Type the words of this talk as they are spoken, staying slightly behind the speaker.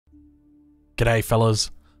G'day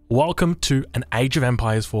fellas, welcome to an Age of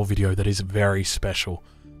Empires 4 video that is very special.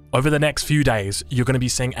 Over the next few days, you're going to be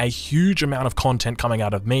seeing a huge amount of content coming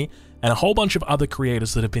out of me and a whole bunch of other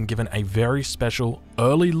creators that have been given a very special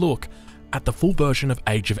early look at the full version of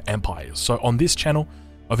Age of Empires. So on this channel,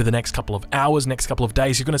 over the next couple of hours, next couple of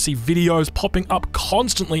days, you're going to see videos popping up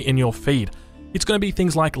constantly in your feed. It's going to be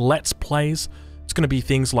things like Let's Plays, it's going to be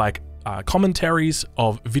things like commentaries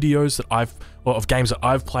of videos that of games that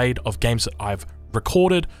I've played, of games that I've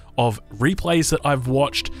recorded, of replays that I've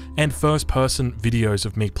watched, and first-person videos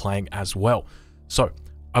of me playing as well. So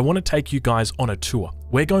I want to take you guys on a tour.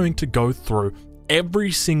 We're going to go through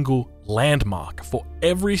every single landmark for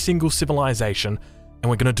every single civilization, and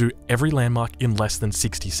we're going to do every landmark in less than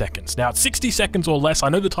 60 seconds. Now, 60 seconds or less, I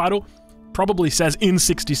know the title probably says in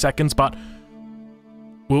 60 seconds, but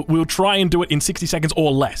we'll try and do it in 60 seconds or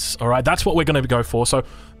less, all right? That's what we're going to go for. So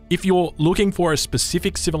if you're looking for a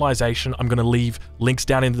specific civilization, I'm going to leave links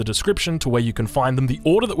down in the description to where you can find them. The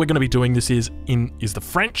order that we're going to be doing this is the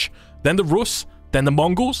French, then the Rus, then the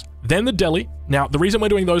Mongols, then the Delhi. Now, the reason we're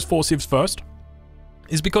doing those 4 civs first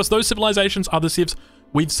is because those civilizations are the civs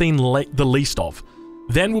we've seen the least of.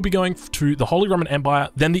 Then we'll be going to the Holy Roman Empire,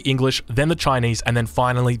 then the English, then the Chinese, and then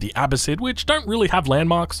finally the Abbasid, which don't really have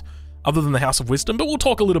landmarks other than the House of Wisdom, but we'll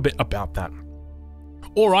talk a little bit about that.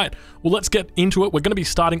 All right, well, let's get into it. We're going to be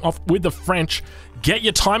starting off with the French. Get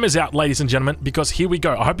your timers out, ladies and gentlemen, because here we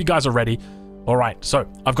go. I hope you guys are ready. All right,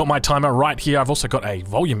 so I've got my timer right here. I've also got a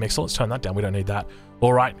volume mixer. Let's turn that down. We don't need that.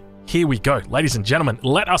 All right, here we go. Ladies and gentlemen,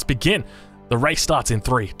 let us begin. The race starts in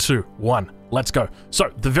 3, 2, 1. Let's go.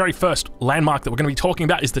 So the very first landmark that we're going to be talking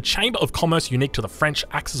about is the Chamber of Commerce, unique to the French,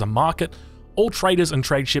 acts as a market. All traders and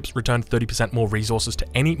trade ships return 30% more resources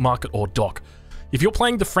to any market or dock. If you're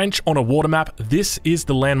playing the French on a water map, this is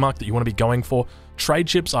the landmark that you want to be going for. Trade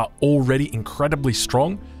ships are already incredibly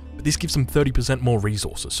strong, but this gives them 30% more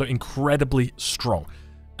resources, so incredibly strong.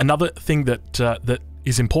 Another thing that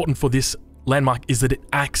is important for this landmark is that it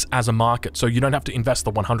acts as a market, so you don't have to invest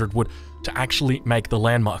the 100 wood to actually make the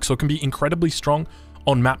landmark. So it can be incredibly strong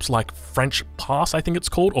on maps like French Pass, I think it's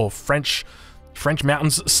called, or French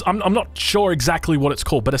Mountains. I'm not sure exactly what it's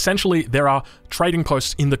called, but essentially there are trading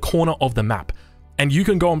posts in the corner of the map, and you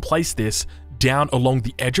can go and place this down along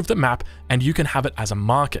the edge of the map, and you can have it as a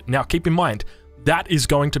market. Now, keep in mind, that is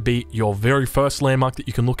going to be your very first landmark that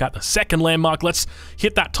you can look at. The second landmark, let's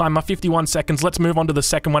hit that timer, 51 seconds. Let's move on to the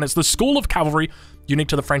second one. It's the School of Cavalry, unique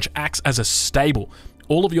to the French, acts as a stable.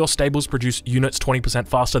 All of your stables produce units 20%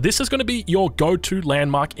 faster. This is going to be your go-to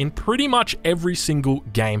landmark in pretty much every single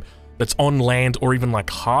game that's on land or even like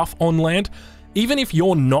half on land. Even if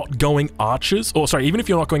you're not going archers, or sorry, even if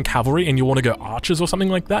you're not going cavalry and you want to go archers or something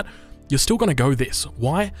like that, you're still going to go this.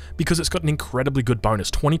 Why? Because it's got an incredibly good bonus.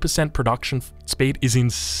 20% production speed is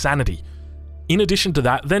insanity. In addition to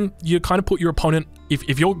that, then you kind of put your opponent,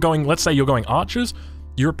 if you're going, let's say you're going archers,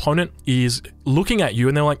 your opponent is looking at you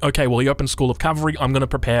and they're like, okay, well, he opened School of Cavalry. I'm going to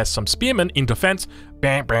prepare some spearmen in defense.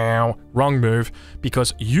 Bam, bam, wrong move,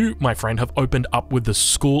 because you, my friend, have opened up with the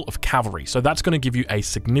School of Cavalry. So that's going to give you a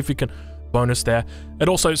significant bonus there. It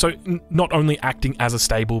also, so not only acting as a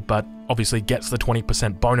stable, but obviously gets the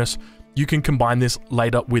 20% bonus. You can combine this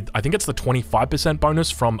later with, I think it's the 25% bonus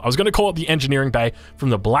from, I was going to call it the engineering bay, from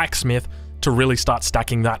the blacksmith, to really start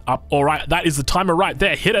stacking that up. All right, that is the timer right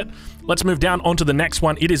there. Hit it. Let's move down onto the next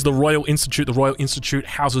one. It is the Royal Institute. The Royal Institute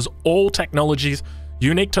houses all technologies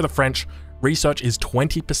unique to the French. Research is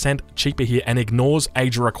 20% cheaper here and ignores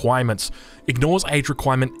age requirements. Ignores age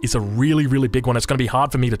requirement is a really, really big one. It's going to be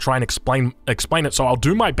hard for me to try and explain it, so I'll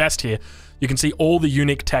do my best here. You can see all the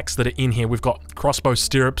unique techs that are in here. We've got crossbow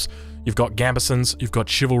stirrups, you've got gambesons, you've got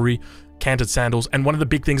chivalry, canted sandals, and one of the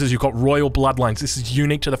big things is you've got royal bloodlines. This is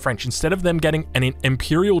unique to the French. Instead of them getting an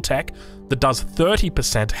imperial tech that does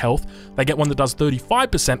 30% health, they get one that does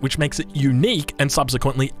 35%, which makes it unique and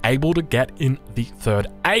subsequently able to get in the third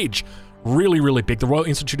age. Really, really big. The Royal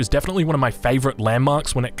Institute is definitely one of my favorite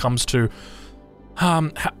landmarks when it comes to,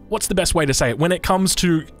 what's the best way to say it? When it comes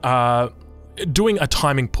to doing a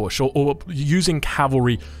timing push or using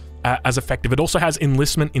cavalry as effective. It also has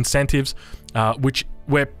enlistment incentives, which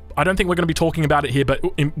I don't think we're going to be talking about it here, but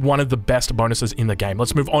one of the best bonuses in the game.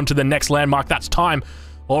 Let's move on to the next landmark. That's time.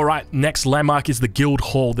 All right, next landmark is the Guild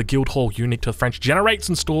Hall. The Guild Hall, unique to the French, generates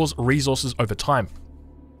and stores resources over time.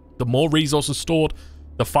 The more resources stored,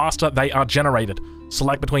 the faster they are generated.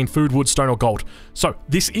 Select between food, wood, stone, or gold. So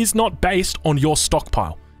this is not based on your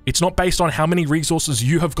stockpile. It's not based on how many resources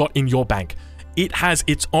you have got in your bank. It has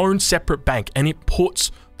its own separate bank, and it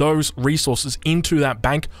puts those resources into that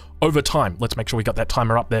bank over time. Let's make sure we got that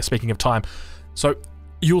timer up there, speaking of time. So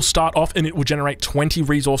you'll start off and it will generate 20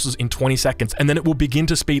 resources in 20 seconds, and then it will begin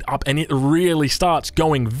to speed up, and it really starts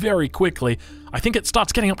going very quickly. I think it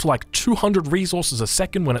starts getting up to like 200 resources a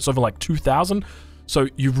second when it's over like 2,000. So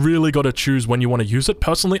you've really got to choose when you want to use it.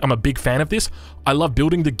 Personally, I'm a big fan of this. I love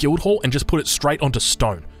building the guild hall and just put it straight onto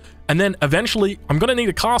stone. And then eventually I'm going to need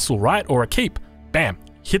a castle, right? Or a keep. Bam.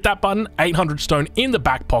 Hit that button, 800 stone in the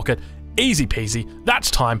back pocket. Easy peasy.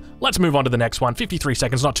 That's time. Let's move on to the next one. 53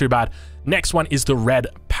 seconds, not too bad. Next one is the Red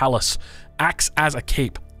Palace. Acts as a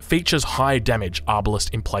keep. Features high damage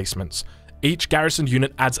arbalist emplacements. Each garrison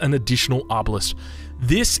unit adds an additional arbalist.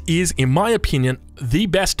 This is, in my opinion, the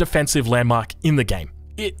best defensive landmark in the game.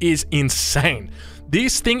 It is insane.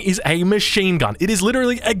 This thing is a machine gun. It is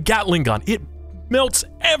literally a Gatling gun. It melts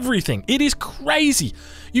everything. It is crazy.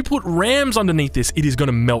 You put rams underneath this, it is going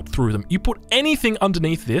to melt through them. You put anything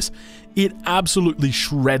underneath this, it absolutely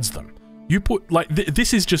shreds them. You put, like,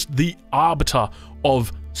 this is just the arbiter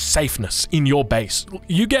of safeness in your base.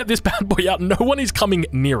 You get this bad boy out, no one is coming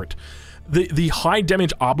near it. The high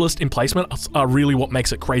damage arbalist emplacement are really what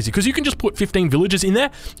makes it crazy, because you can just put 15 villagers in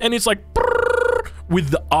there and it's like with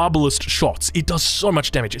the arbalist shots. It does so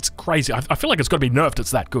much damage. It's crazy. I feel like it's got to be nerfed.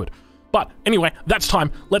 It's that good. But anyway, that's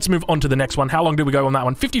time. Let's move on to the next one. How long did we go on that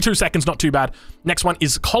one? 52 seconds, not too bad. Next one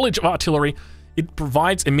is College of Artillery. It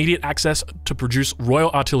provides immediate access to produce Royal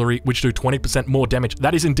Artillery, which do 20% more damage.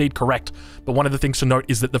 That is indeed correct. But one of the things to note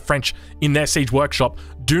is that the French in their siege workshop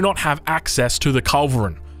do not have access to the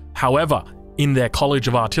Culverin. However, in their College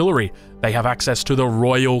of Artillery, they have access to the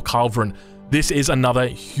Royal Culverin. This is another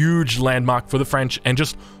huge landmark for the French, and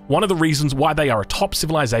just one of the reasons why they are a top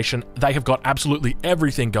civilization. They have got absolutely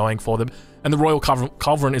everything going for them, and the Royal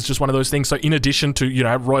Culverin is just one of those things. So in addition to, you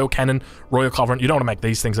know, Royal Cannon, Royal Culverin, you don't want to make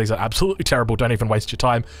these things. These are absolutely terrible. Don't even waste your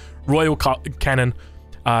time. Royal Cannon,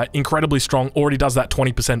 incredibly strong, already does that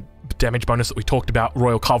 20% damage bonus that we talked about.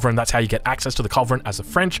 Royal Culverin, that's how you get access to the Culverin as a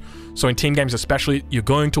French. So in team games especially, you're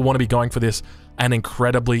going to want to be going for this. An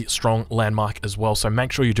incredibly strong landmark as well, so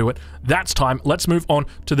make sure you do it. That's time. Let's move on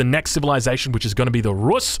to the next civilization, which is going to be the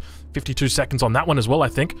Rus. 52 seconds on that one as well, I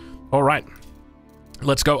think. All right,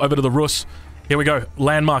 let's go over to the Rus. Here we go.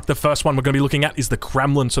 Landmark. The first one we're going to be looking at is the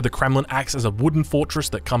Kremlin. So the Kremlin acts as a wooden fortress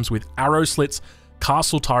that comes with arrow slits,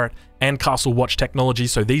 castle turret, and castle watch technology.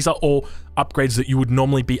 So these are all upgrades that you would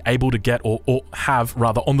normally be able to get or have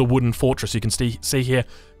rather on the wooden fortress. You can see here,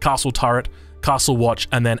 castle turret, castle watch,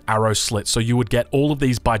 and then arrow slit. So you would get all of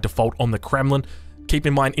these by default on the Kremlin. Keep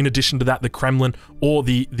in mind, in addition to that, the Kremlin or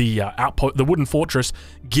the outpost, the wooden fortress,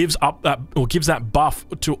 gives that buff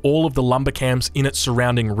to all of the lumber camps in its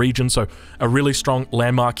surrounding region. So a really strong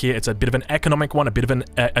landmark here. It's a bit of an economic one, a bit of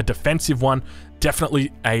a defensive one.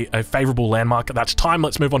 Definitely a favorable landmark. That's time.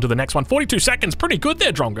 Let's move on to the next one. 42 seconds. Pretty good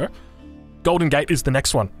there, Drongo. Golden Gate is the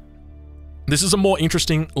next one. This is a more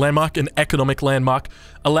interesting landmark, an economic landmark.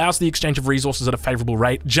 Allows the exchange of resources at a favorable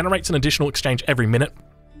rate. Generates an additional exchange every minute.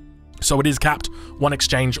 So it is capped, one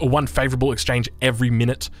exchange or one favorable exchange every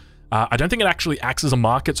minute. I don't think it actually acts as a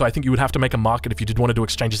market, so I think you would have to make a market if you did want to do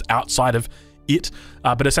exchanges outside of it.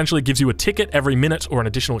 But essentially it gives you a ticket every minute or an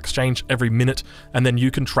additional exchange every minute, and then you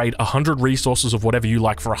can trade 100 resources of whatever you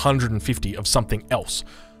like for 150 of something else.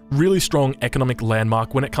 Really strong economic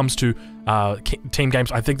landmark. When it comes to team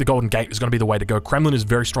games, I think the Golden Gate is going to be the way to go. Kremlin is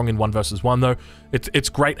very strong in 1 versus 1 though. It's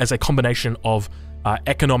great as a combination of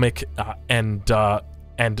economic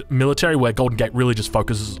and military, where Golden Gate really just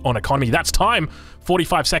focuses on economy. That's time.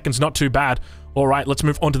 45 seconds, not too bad. All right, let's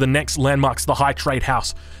move on to the next landmarks. The High Trade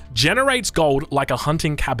House generates gold like a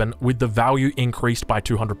hunting cabin with the value increased by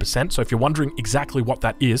 200%. So if you're wondering exactly what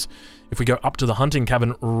that is, if we go up to the hunting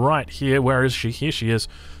cabin right here, where is she? Here she is.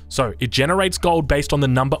 So it generates gold based on the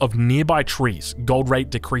number of nearby trees. Gold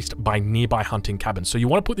rate decreased by nearby hunting cabins. So you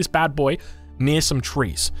want to put this bad boy near some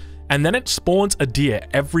trees. And then it spawns a deer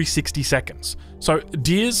every 60 seconds. So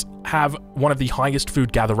deers have one of the highest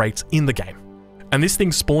food gather rates in the game. And this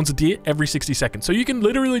thing spawns a deer every 60 seconds. So you can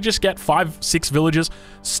literally just get 5-6 villagers,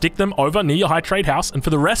 stick them over near your high trade house, and for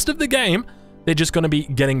the rest of the game, they're just going to be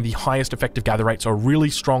getting the highest effective gather rate. So a really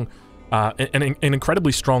strong, an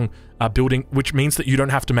incredibly strong building, which means that you don't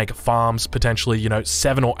have to make farms potentially, you know,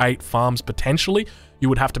 7 or 8 farms potentially. You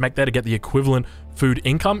would have to make there to get the equivalent food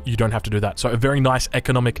income. You don't have to do that. So a very nice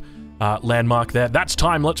economic landmark there. That's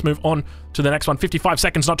time. Let's move on to the next one. 55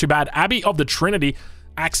 seconds, not too bad. Abbey of the Trinity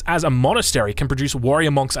acts as a monastery, can produce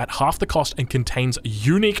warrior monks at half the cost, and contains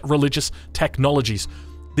unique religious technologies.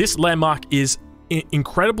 This landmark is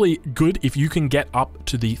incredibly good if you can get up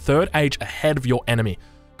to the 3rd age ahead of your enemy,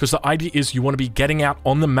 because the idea is you want to be getting out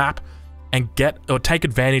on the map and take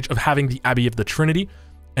advantage of having the Abbey of the Trinity.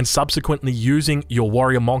 and subsequently using your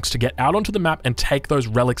warrior monks to get out onto the map and take those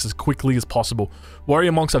relics as quickly as possible.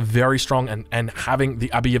 Warrior monks are very strong, and having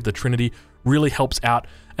the Abbey of the Trinity really helps out.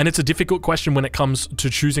 And it's a difficult question when it comes to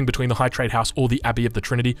choosing between the High Trade House or the Abbey of the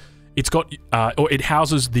Trinity. It's got, or it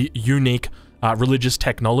houses the unique religious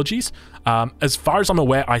technologies. As far as I'm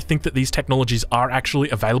aware, I think that these technologies are actually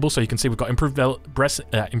available. So you can see we've got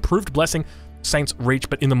improved blessing, Saints Reach,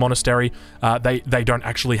 but in the monastery, they don't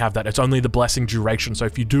actually have that. It's only the blessing duration. So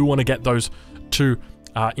if you do want to get those two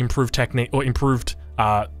improved technique or improved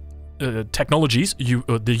technologies,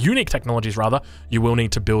 the unique technologies rather, you will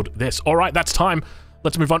need to build this. All right, that's time.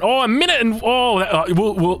 Let's move on. Oh, a minute and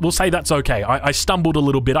we'll say that's okay. I stumbled a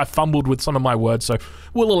little bit. I fumbled with some of my words, so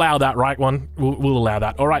we'll allow that, right one? We'll allow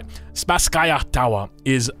that. All right. Spasskaya Tower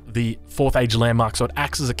is the 4th Age landmark, so it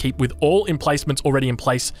acts as a keep with all emplacements already in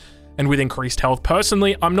place and with increased health.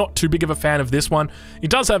 Personally, I'm not too big of a fan of this one. It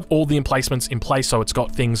does have all the emplacements in place, so it's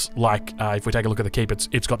got things like, if we take a look at the keep,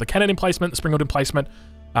 it's got the cannon emplacement, the springald emplacement.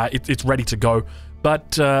 It's ready to go.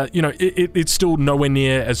 But, you know, it's still nowhere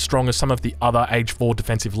near as strong as some of the other Age 4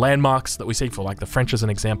 defensive landmarks that we see, for like the French as an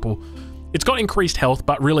example. It's got increased health,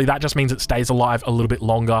 but really that just means it stays alive a little bit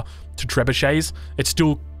longer to trebuchets. It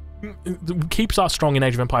still keeps us strong in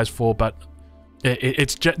Age of Empires 4, but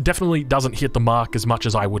it definitely doesn't hit the mark as much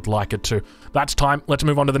as I would like it to. That's time. Let's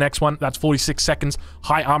move on to the next one. That's 46 seconds.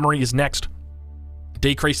 High Armory is next.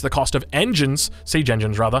 Decrease the cost of engines, siege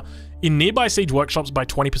engines rather, in nearby siege workshops by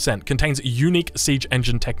 20%. Contains unique siege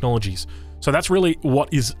engine technologies. So that's really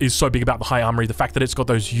what is so big about the High Armory, the fact that it's got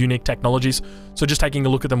those unique technologies. So just taking a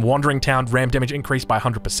look at them, Wandering Town, ram damage increased by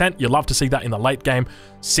 100%. You love to see that in the late game.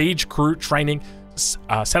 Siege crew training,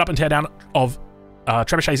 setup and teardown of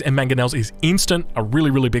trebuchets and mangonels is instant, a really,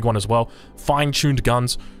 really big one as well. Fine-tuned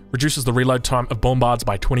guns, reduces the reload time of bombards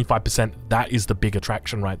by 25%. That is the big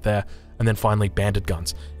attraction right there. And then finally, banded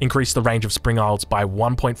guns. Increase the range of springalds by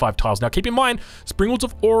 1.5 tiles. Now, keep in mind, springalds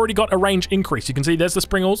have already got a range increase. You can see there's the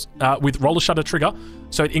springalds with roller shutter trigger.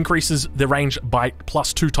 So it increases the range by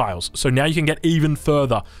 +2 tiles. So now you can get even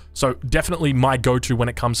further. So definitely my go-to when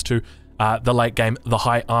it comes to the late game, the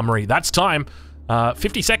High Armory. That's time.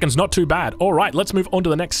 50 seconds, not too bad. All right, let's move on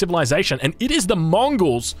to the next civilization. And it is the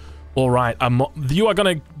Mongols. All right, you are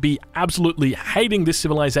going to be absolutely hating this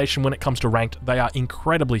civilization when it comes to ranked. They are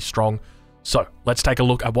incredibly strong. So let's take a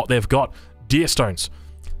look at what they've got. Deer Stones.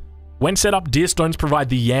 When set up, Deer Stones provide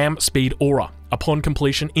the Yam Speed Aura. Upon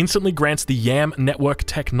completion, instantly grants the Yam Network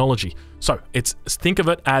technology. So think of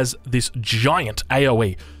it as this giant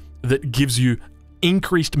AoE that gives you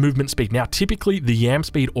increased movement speed. Now, typically, the Yam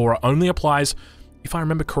Speed Aura only applies, if I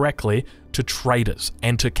remember correctly, to traders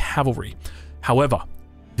and to cavalry. However,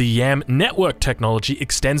 the Yam Network technology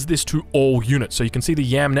extends this to all units. So you can see the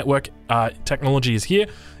Yam Network technology is here.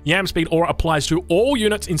 Yam Speed Aura applies to all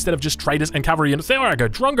units instead of just traders and cavalry units. There I go.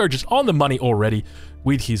 Drongo just on the money already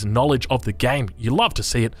with his knowledge of the game. You love to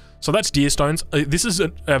see it. So that's Deer Stones. This is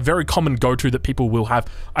a very common go-to that people will have.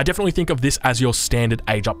 I definitely think of this as your standard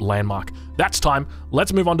age-up landmark. That's time.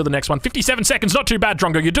 Let's move on to the next one. 57 seconds. Not too bad,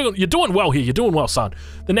 Drongo. You're doing well here. You're doing well, son.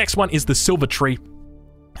 The next one is the Silver Tree.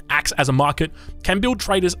 Acts as a market, can build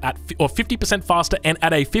traders at 50% faster and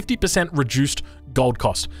at a 50% reduced gold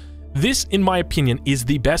cost. This, in my opinion, is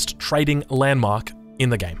the best trading landmark in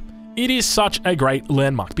the game. It is such a great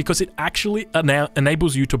landmark because it actually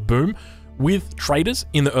enables you to boom with traders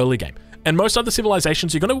in the early game. And most other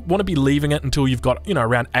civilizations, you're going to want to be leaving it until you've got, you know,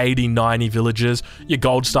 around 80, 90 villages, your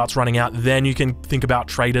gold starts running out, then you can think about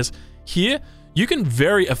traders. Here, you can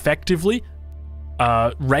very effectively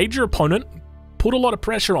raid your opponent, put a lot of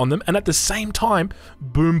pressure on them, and at the same time,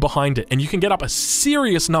 boom behind it. And you can get up a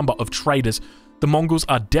serious number of traders. The Mongols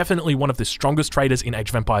are definitely one of the strongest traders in Age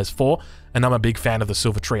of Empires 4, and I'm a big fan of the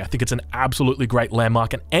Silver Tree. I think it's an absolutely great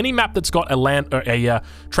landmark, and any map that's got a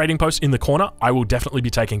trading post in the corner, I will definitely be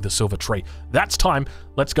taking the Silver Tree. That's time.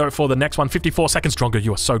 Let's go for the next one. 54 seconds. Stronger.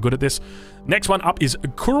 You are so good at this. Next one up is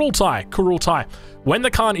Kurultai. Kurultai. When the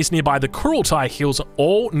Khan is nearby, the Kurultai heals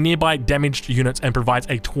all nearby damaged units and provides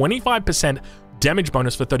a 25% damage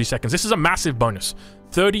bonus for 30 seconds. This is a massive bonus.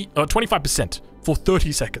 25% for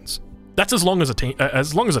 30 seconds. That's as long as a team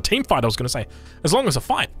fight, I was going to say. As long as a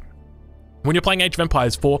fight. When you're playing Age of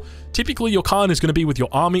Empires 4, typically your Khan is going to be with your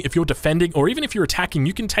army. If you're defending, or even if you're attacking,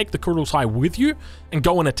 you can take the Kurultai with you and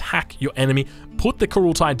go and attack your enemy, put the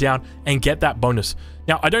Kurultai down, and get that bonus.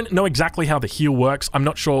 Now, I don't know exactly how the heal works. I'm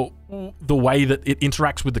not sure the way that it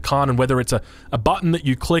interacts with the Khan and whether it's a button that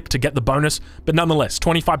you click to get the bonus, but nonetheless,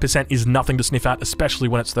 25% is nothing to sniff at, especially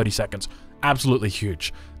when it's 30 seconds. Absolutely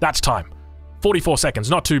huge. That's time. 44 seconds,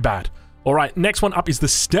 not too bad. All right, next one up is the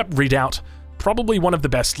Step Redoubt. probably one of the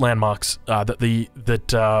best landmarks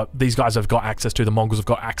that these guys have got access to, the Mongols have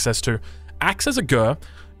got access to. Acts as a gur,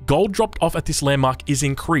 gold dropped off at this landmark is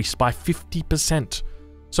increased by 50%.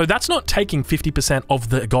 So that's not taking 50% of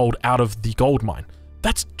the gold out of the gold mine.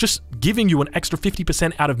 That's just giving you an extra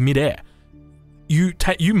 50% out of midair. You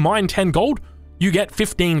mine 10 gold, you get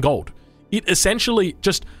 15 gold. It essentially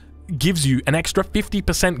just gives you an extra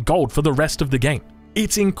 50% gold for the rest of the game.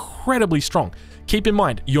 It's incredibly strong. Keep in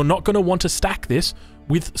mind, you're not going to want to stack this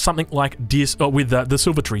with something like the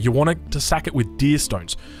silver tree. You want to stack it with deer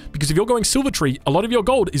stones, because if you're going silver tree, a lot of your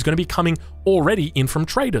gold is going to be coming already in from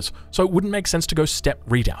traders, so it wouldn't make sense to go step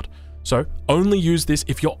readout. So only use this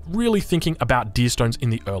if you're really thinking about deer stones in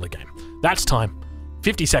the early game. That's time.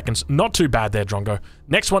 50 seconds, not too bad there, Drongo.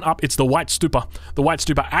 Next one up, it's the White Stupa. The White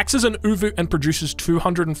Stupa acts as an uvu and produces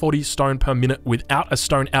 240 stone per minute without a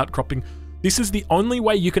stone outcropping. This is the only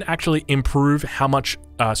way you can actually improve how much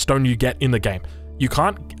stone you get in the game. You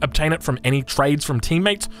can't obtain it from any trades from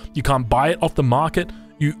teammates. You can't buy it off the market.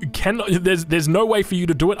 You cannot. There's no way for you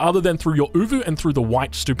to do it other than through your uvu and through the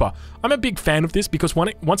White Stupa. I'm a big fan of this because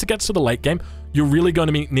once it gets to the late game, you're really going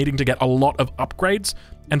to be needing to get a lot of upgrades.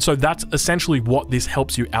 And so that's essentially what this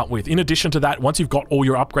helps you out with. In addition to that, once you've got all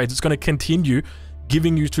your upgrades, it's going to continue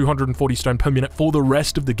giving you 240 stone per minute for the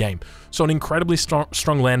rest of the game. So an incredibly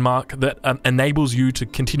strong landmark that enables you to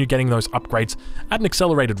continue getting those upgrades at an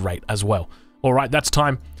accelerated rate as well. All right, that's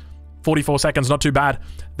time. 44 seconds, not too bad.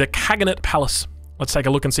 The Khaganate Palace. Let's take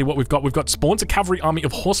a look and see what we've got. We've got spawns a cavalry army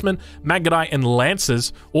of horsemen, Magadai, and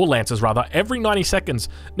lancers, or lancers rather, every 90 seconds.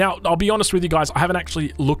 Now, I'll be honest with you guys, I haven't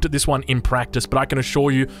actually looked at this one in practice, but I can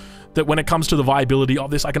assure you that when it comes to the viability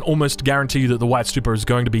of this, I can almost guarantee you that the White Stupa is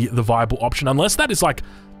going to be the viable option, unless that is like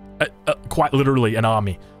quite literally an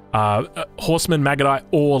army. Horsemen, Magadai,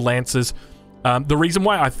 or lancers. The reason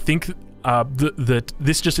why I think that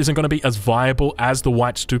this just isn't going to be as viable as the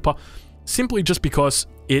White Stupa, simply just because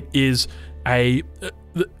it is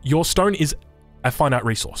your stone is a finite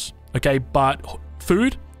resource, okay? But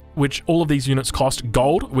food, which all of these units cost,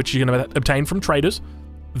 gold, which you're going to obtain from traders,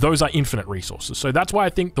 those are infinite resources. So that's why I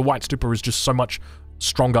think the White Stupa is just so much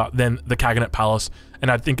stronger than the Khaganate Palace, and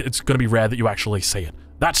I think it's going to be rare that you actually see it.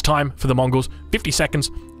 That's time for the Mongols. 50 seconds,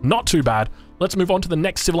 not too bad. Let's move on to the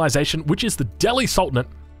next civilization, which is the Delhi Sultanate.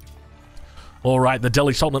 All right, the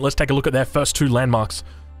Delhi Sultanate, let's take a look at their first two landmarks.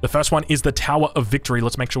 The first one is the Tower of Victory.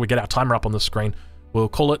 Let's make sure we get our timer up on the screen. We'll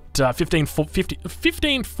call it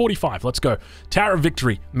 1545. Let's go. Tower of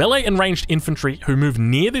Victory. Melee and ranged infantry who move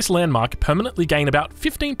near this landmark permanently gain about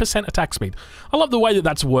 15% attack speed. I love the way that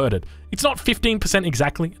that's worded. It's not 15%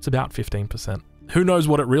 exactly, it's about 15%. Who knows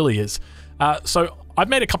what it really is? So I've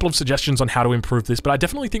made a couple of suggestions on how to improve this, but I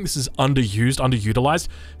definitely think this is underused, underutilized.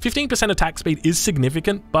 15% attack speed is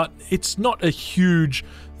significant, but it's not a huge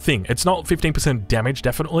thing. It's not 15% damage,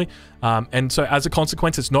 definitely. And so as a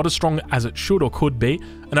consequence, it's not as strong as it should or could be.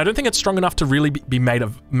 And I don't think it's strong enough to really be made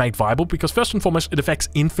viable, because first and foremost, it affects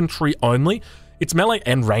infantry only. It's melee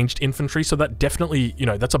and ranged infantry, so that definitely, you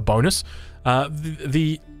know, that's a bonus.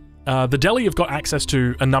 The Delhi have got access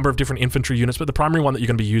to a number of different infantry units, but the primary one that you're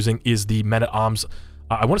going to be using is the men-at-arms.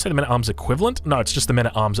 I want to say the men-at-arms equivalent. No, it's just the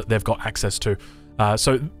men-at-arms that they've got access to.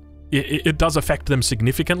 So it does affect them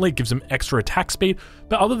significantly. It gives them extra attack speed,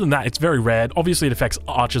 but other than that, it's very rare. Obviously, it affects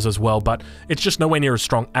archers as well, but it's just nowhere near as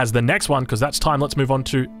strong as the next one, because that's time. Let's move on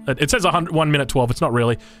to... It says 1 minute 12. It's not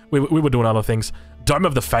really. We were doing other things. Dome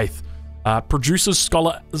of the Faith. Produces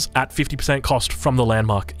scholars at 50% cost from the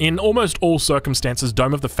landmark. In almost all circumstances,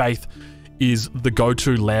 Dome of the Faith is the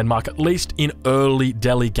go-to landmark, at least in early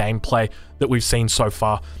Delhi gameplay that we've seen so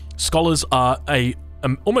far. Scholars are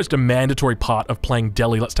almost a mandatory part of playing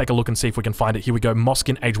Delhi. Let's take a look and see if we can find it. Here we go.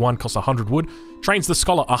 Moskin, age 1, costs 100 wood. Trains the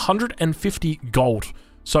scholar 150 gold.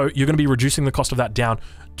 So you're going to be reducing the cost of that down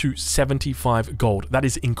to 75 gold. That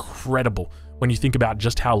is incredible when you think about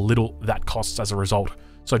just how little that costs as a result.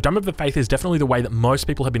 So Dome of the Faith is definitely the way that most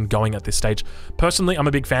people have been going at this stage. Personally, I'm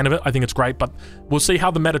a big fan of it. I think it's great, but we'll see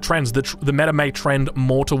how the meta trends. The meta may trend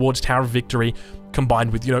more towards Tower of Victory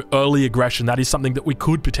combined with, you know, early aggression. That is something that we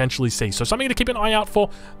could potentially see. So something to keep an eye out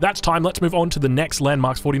for. That's time. Let's move on to the next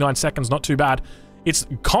landmarks. 49 seconds, not too bad. It's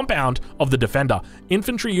Compound of the Defender.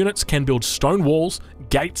 Infantry units can build stone walls,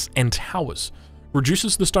 gates, and towers.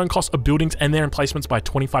 Reduces the stone cost of buildings and their emplacements by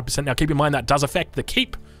 25%. Now keep in mind that does affect the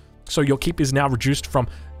keep. So your keep is now reduced from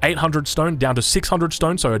 800 stone down to 600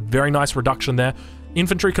 stone, so a very nice reduction there.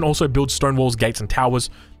 Infantry can also build stone walls, gates, and towers.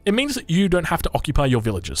 It means that you don't have to occupy your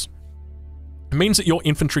villages. It means that your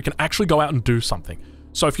infantry can actually go out and do something.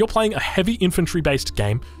 So if you're playing a heavy infantry-based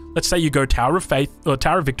game, let's say you go Tower of Faith or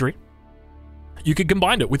Tower of Victory, you could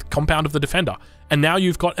combine it with Compound of the Defender, and now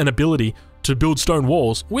you've got an ability to build stone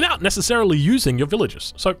walls without necessarily using your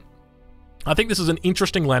villagers. So I think this is an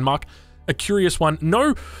interesting landmark, a curious one.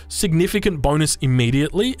 No significant bonus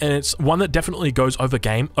immediately, and it's one that definitely goes over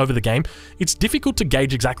the game. It's difficult to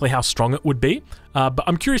gauge exactly how strong it would be, but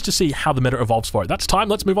I'm curious to see how the meta evolves for it. That's time.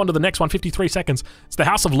 Let's move on to the next one. 53 seconds. It's the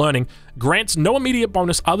House of Learning. Grants no immediate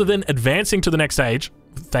bonus other than advancing to the next stage.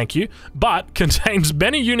 Thank you. But contains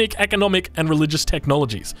many unique economic and religious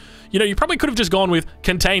technologies. You know, you probably could have just gone with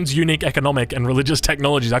contains unique economic and religious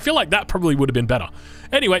technologies. I feel like that probably would have been better.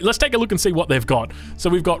 Anyway, let's take a look and see what they've got. So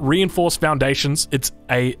we've got reinforced foundations. It's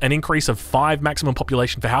an increase of 5 maximum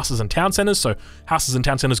population for houses and town centers. So houses and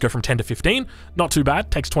town centers go from 10 to 15. Not too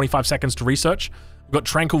bad. Takes 25 seconds to research. We've got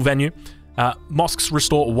tranquil venue. Mosques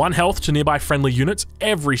restore 1 health to nearby friendly units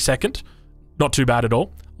every second. Not too bad at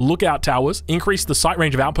all. Lookout towers increase the sight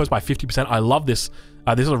range of outposts by 50%. I love this.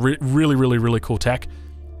 This is a really cool tech.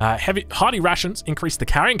 Hardy rations increase the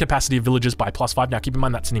carrying capacity of villages by +5. Now keep in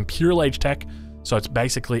mind that's an Imperial Age tech, so it's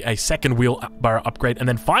basically a second wheelbarrow upgrade. And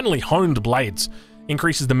then finally, honed blades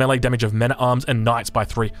increases the melee damage of men-at-arms and knights by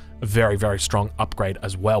 3. A very strong upgrade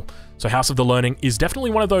as well. So House of the Learning is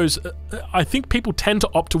definitely one of those, I think people tend to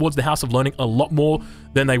opt towards the House of Learning a lot more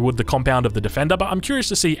than they would the Compound of the Defender, but I'm curious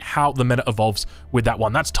to see how the meta evolves with that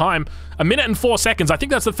one. That's time. 1 minute and 4 seconds. I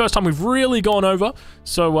think that's the first time we've really gone over,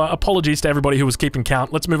 so apologies to everybody who was keeping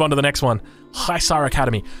count. Let's move on to the next one. Hisar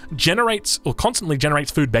Academy constantly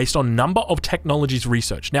generates food based on number of technologies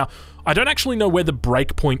researched. Now, I don't actually know where the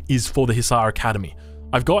breakpoint is for the Hisar Academy.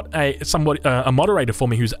 I've got a moderator for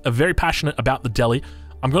me who's very passionate about the Delhi.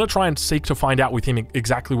 I'm going to try and seek to find out with him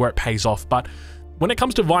exactly where it pays off, but when it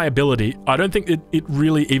comes to viability, I don't think it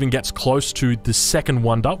really even gets close to the second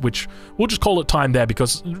wonder, which we'll just call it time there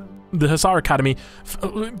because the Hisar Academy,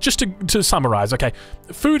 just to summarize, okay,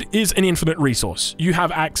 food is an infinite resource. You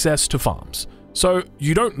have access to farms, so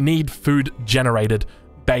you don't need food generated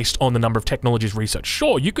based on the number of technologies researched.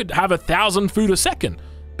 Sure, you could have 1,000 food a second,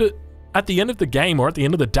 but at the end of the game or at the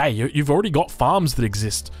end of the day, you've already got farms that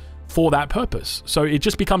exist for that purpose. So it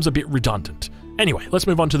just becomes a bit redundant. Anyway, let's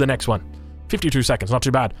move on to the next one. 52 seconds, not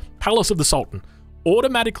too bad. Palace of the Sultan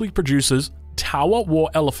automatically produces tower war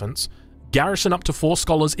elephants, garrison up to 4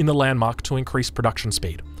 scholars in the landmark to increase production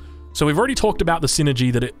speed. So we've already talked about the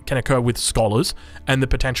synergy that it can occur with scholars and the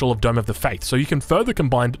potential of Dome of the Faith. So you can further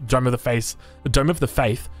combine Dome of the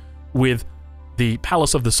Faith with the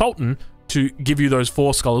Palace of the Sultan to give you those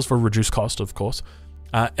 4 scholars for a reduced cost, of course,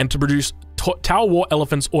 and to produce Tower War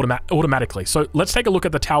Elephants automatically. So let's take a look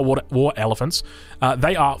at the Tower War Elephants.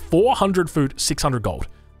 They are 400 food, 600 gold.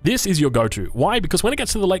 This is your go-to. Why? Because when it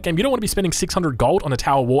gets to the late game, you don't want to be spending 600 gold on a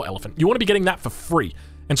Tower War Elephant. You want to be getting that for free.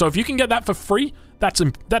 And so if you can get that for free, that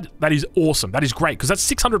is awesome. That is great, because that's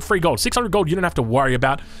 600 free gold. 600 gold you don't have to worry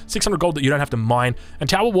about. 600 gold that you don't have to mine. And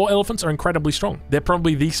Tower War Elephants are incredibly strong. They're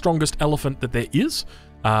probably the strongest elephant that there is.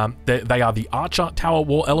 They are the Archer Tower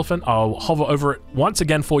War Elephant. I'll hover over it once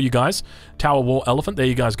again for you guys. Tower War Elephant, there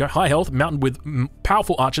you guys go. High health, mounted with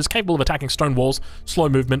powerful archers, capable of attacking stone walls, slow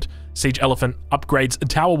movement. Siege Elephant upgrades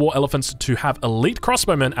Tower War Elephants to have elite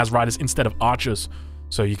crossbowmen as riders instead of archers.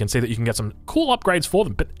 So you can see that you can get some cool upgrades for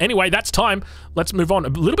them. But anyway, that's time. Let's move on. A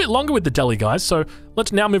little bit longer with the Delhi, guys. So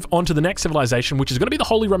let's now move on to the next civilization, which is going to be the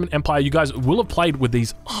Holy Roman Empire. You guys will have played with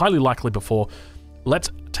these highly likely before.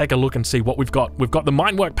 Let's take a look and see what we've got. We've got the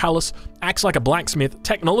Minework Palace, acts like a blacksmith.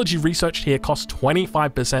 Technology researched here costs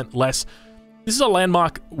 25% less. This is a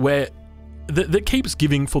landmark where that keeps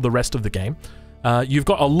giving for the rest of the game. You've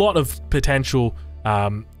got a lot of potential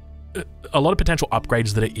upgrades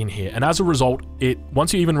that are in here, and as a result,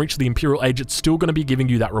 once you even reach the Imperial Age, it's still going to be giving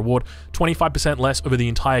you that reward. 25% less over the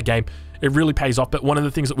entire game. It really pays off. But one of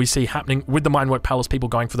the things that we see happening with the Minework Palace, people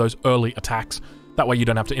going for those early attacks. That way you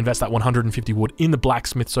don't have to invest that 150 wood in the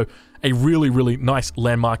blacksmith. So a really nice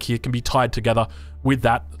landmark here can be tied together with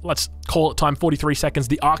that. Let's call it time. 43 seconds.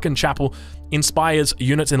 The Archon Chapel inspires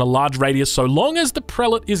units in a large radius so long as the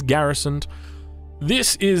prelate is garrisoned.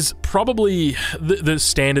 This is probably the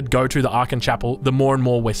standard go-to, the Archon Chapel. The more and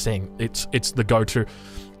more we're seeing, it's the go-to.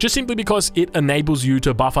 Just simply because it enables you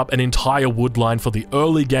to buff up an entire wood line for the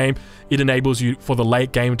early game. It enables you for the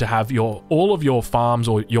late game to have all of your farms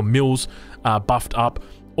or your mills buffed up.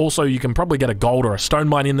 Also, you can probably get a gold or a stone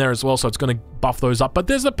mine in there as well, so it's going to buff those up. But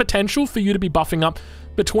there's a potential for you to be buffing up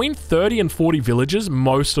between 30 and 40 villages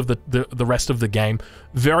most of the rest of the game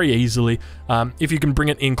very easily. If you can bring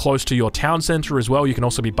it in close to your town center as well, you can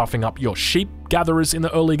also be buffing up your sheep gatherers in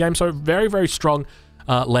the early game. So very strong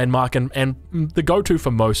landmark and the go-to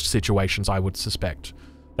for most situations, I would suspect.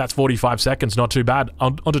 That's 45 seconds, not too bad.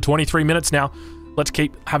 On to 23 minutes now. Let's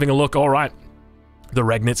keep having a look. All right, the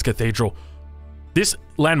Regnitz Cathedral. This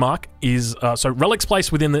landmark is, so relics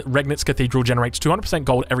placed within the Regnitz Cathedral generates 200%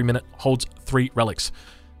 gold every minute, holds 3 relics.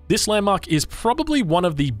 This landmark is probably one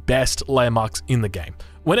of the best landmarks in the game.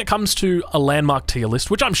 When it comes to a landmark tier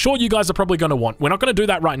list, which I'm sure you guys are probably going to want, we're not going to do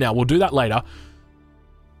that right now, we'll do that later.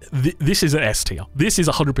 This is an S tier. This is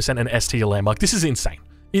 100% an S tier landmark. This is insane.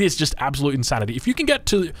 It is just absolute insanity. If you can get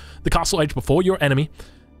to the castle age before your enemy,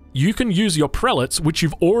 you can use your prelates, which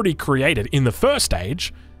you've already created in the first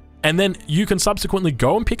stage, and then you can subsequently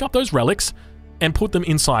go and pick up those relics and put them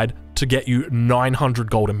inside to get you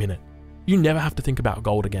 900 gold a minute. You never have to think about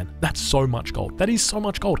gold again. That's so much gold. That is so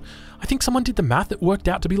much gold. I think someone did the math. It worked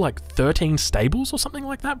out to be like 13 stables or something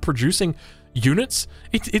like that, producing units.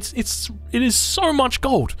 It is so much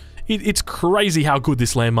gold. It's crazy how good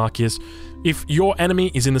this landmark is. If your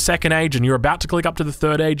enemy is in the second age and you're about to click up to the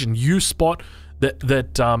third age and you spot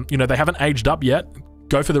that you know, they haven't aged up yet,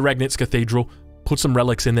 go for the Regnitz Cathedral, put some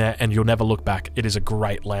relics in there, and you'll never look back. It is a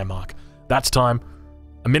great landmark. That's time.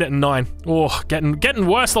 1:09. Oh, getting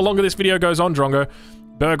worse the longer this video goes on, Drongo.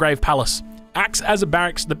 Burgrave Palace. Acts as a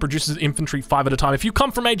barracks that produces infantry 5 at a time. If you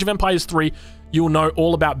come from Age of Empires 3, you'll know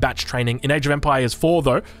all about batch training. In Age of Empires 4,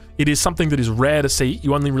 though, it is something that is rare to see.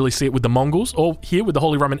 You only really see it with the Mongols, or here with the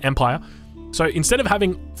Holy Roman Empire. So instead of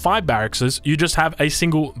having 5 barrackses, you just have a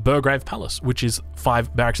single Burgrave Palace, which is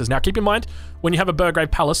 5 barrackses. Now, keep in mind, when you have a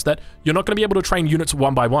Burgrave Palace, that you're not going to be able to train units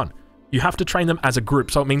one by one. You have to train them as a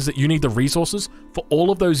group, so it means that you need the resources for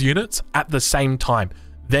all of those units at the same time.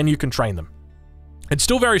 Then you can train them. It's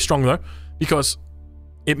still very strong, though, because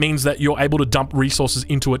it means that you're able to dump resources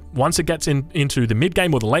into it once it gets into the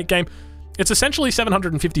mid-game or the late game. It's essentially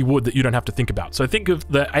 750 wood that you don't have to think about. So think of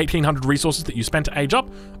the 1800 resources that you spent to age up,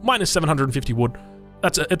 minus 750 wood.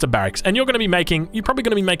 It's a barracks. And you're probably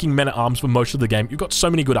going to be making men-at-arms for most of the game. You've got so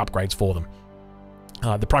many good upgrades for them.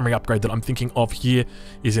 The primary upgrade that I'm thinking of here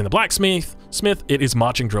is in the blacksmith. It is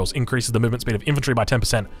marching drills, increases the movement speed of infantry by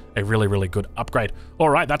 10%. A really, really good upgrade. All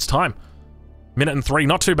right, that's time. 1:03,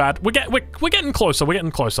 not too bad. We're getting closer. We're getting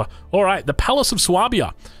closer. All right, the Palace of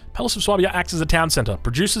Swabia. Palace of Swabia acts as a town center,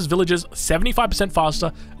 produces villagers 75%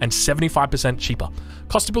 faster and 75% cheaper.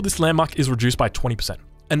 Cost to build this landmark is reduced by 20%.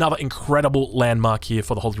 Another incredible landmark here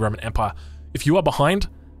for the Holy Roman Empire. If you are behind,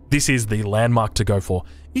 this is the landmark to go for.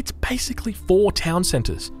 It's basically 4 town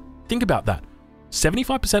centers. Think about that.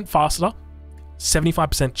 75% faster,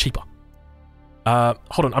 75% cheaper.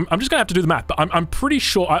 Hold on, I'm just gonna have to do the math, but I'm pretty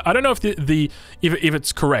sure, I don't know if if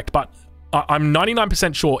it's correct, but I'm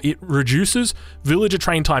 99% sure it reduces villager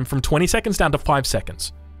train time from 20 seconds down to 5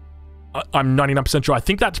 seconds. I'm 99% sure. I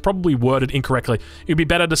think that's probably worded incorrectly. It'd be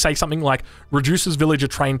better to say something like reduces villager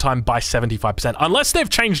train time by 75%. Unless they've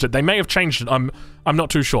changed it. They may have changed it. I'm not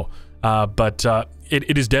too sure. But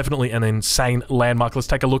it is definitely an insane landmark. Let's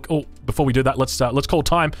take a look. Oh, before we do that, let's call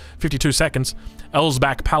time. 52 seconds.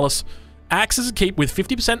 Elsbach Palace. Acts as a keep with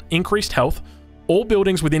 50% increased health. All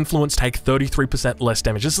buildings with influence take 33% less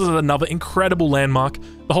damage. This is another incredible landmark.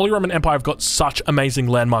 The Holy Roman Empire have got such amazing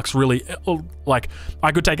landmarks, really. Like,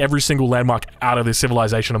 I could take every single landmark out of this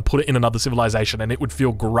civilization and put it in another civilization, and it would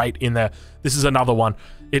feel great in there. This is another one.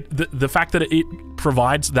 The fact that it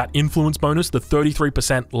provides that influence bonus, the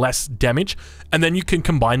 33% less damage, and then you can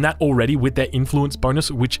combine that already with their influence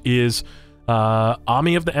bonus, which is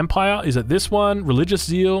Army of the Empire. Is it this one? Religious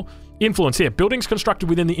Zeal. Influence here. Buildings constructed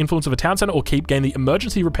within the influence of a town center or keep gain the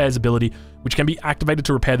emergency repairs ability, which can be activated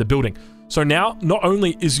to repair the building. So now, not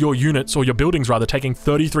only is your units, or your buildings rather, taking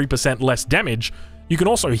 33% less damage, you can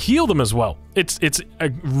also heal them as well. It's a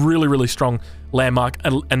really, really strong landmark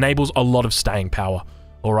and enables a lot of staying power.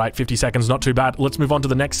 All right, 50 seconds, not too bad. Let's move on to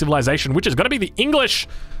the next civilization, which is going to be the English.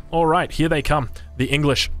 All right, here they come. The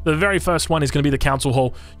English. The very first one is going to be the Council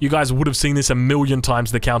Hall. You guys would have seen this a million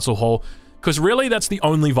times, the Council Hall. Because really, that's the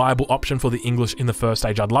only viable option for the English in the first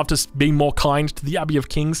stage. I'd love to be more kind to the Abbey of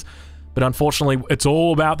Kings, but unfortunately, it's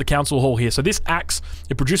all about the Council Hall here. So this axe,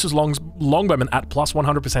 it produces longbowmen at plus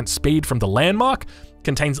 100% speed from the landmark,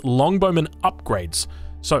 contains longbowman upgrades.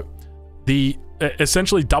 So the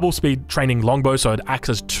essentially double speed training longbow, so it acts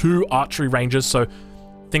as 2 archery ranges. So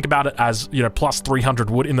think about it as, you know, plus 300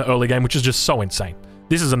 wood in the early game, which is just so insane.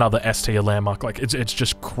 This is another S tier landmark. Like, it's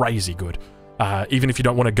just crazy good. Even if you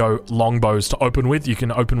don't want to go longbows to open with, you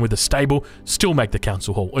can open with a stable, still make the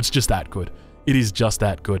Council Hall. It's just that good. It is just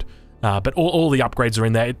that good. But all the upgrades are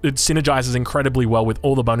in there. It synergizes incredibly well with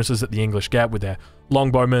all the bonuses that the English get with their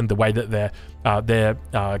longbowmen, the way that their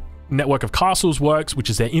network of castles works,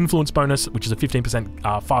 which is their influence bonus, which is a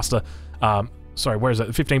 15% faster... sorry, where is it?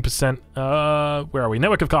 15%... where are we?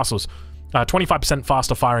 Network of castles. 25%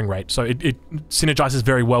 faster firing rate. So it synergizes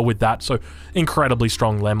very well with that. So incredibly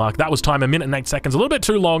strong landmark. That was time 1:08 seconds. A little bit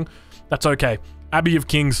too long. That's okay. Abbey of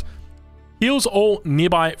Kings heals all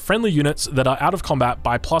nearby friendly units that are out of combat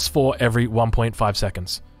by +4 every 1.5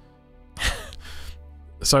 seconds.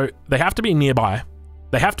 So they have to be nearby,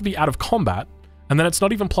 they have to be out of combat, and then it's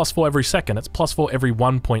not even +4 every second, it's +4 every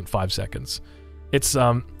 1.5 seconds. It's,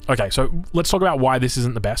 okay, so let's talk about why this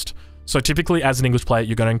isn't the best. So typically, as an English player,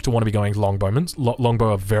 you're going to want to be going longbowmen.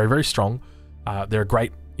 Longbow are very, very strong. They're a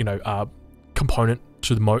great, you know, component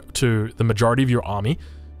to the majority of your army.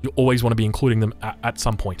 You always want to be including them at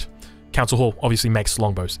some point. Council Hall obviously makes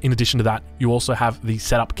longbows. In addition to that, you also have the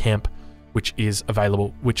setup camp, which is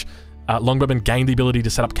available, which longbowmen gain the ability to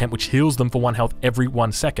set up camp, which heals them for 1 health every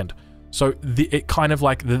 1 second. So it kind of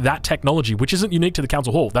like that technology, which isn't unique to the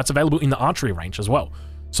Council Hall, that's available in the archery range as well.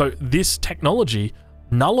 So this technology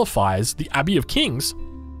nullifies the Abbey of Kings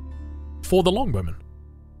for the longbowmen.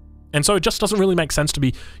 And so it just doesn't really make sense to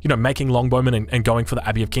be, you know, making longbowmen and going for the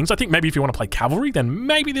Abbey of Kings. I think maybe if you want to play cavalry, then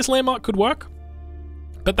maybe this landmark could work.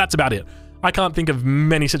 But that's about it. I can't think of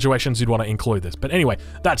many situations you'd want to include this. But anyway,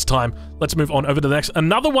 that's time. Let's move on over to the next.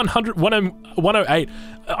 Another 108.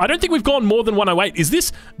 I don't think we've gone more than 108. Is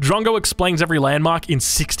this Drongo explains every landmark in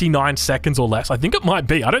 69 seconds or less? I think it might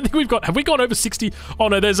be. I don't think we've got... Have we gone over 60? Oh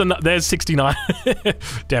no, there's 69.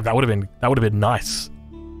 Damn, that would have been nice.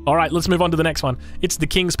 All right, let's move on to the next one. It's the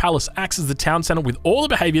King's Palace. Acts as the town center with all the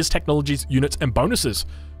behaviors, technologies, units, and bonuses.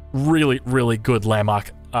 Really, really good landmark.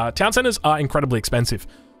 Town centers are incredibly expensive.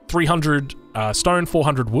 300 stone,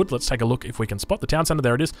 400 wood. Let's take a look if we can spot the town center.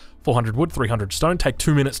 There it is. 400 wood, 300 stone. Take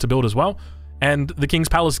 2 minutes to build as well. And the King's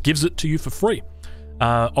Palace gives it to you for free.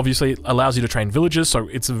 Obviously, it allows you to train villagers, so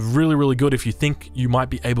it's really, really good if you think you might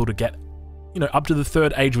be able to get, you know, up to the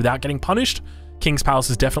 3rd age without getting punished. King's Palace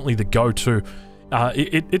is definitely the go-to.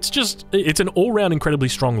 It's an all-round incredibly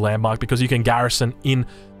strong landmark because you can garrison in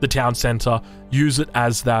the town center, use it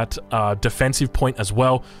as that defensive point as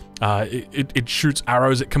well. It shoots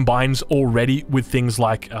arrows. It combines already with things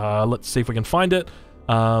like, let's see if we can find it.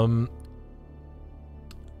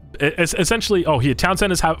 It's essentially, oh here, town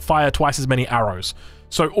centers fire twice as many arrows.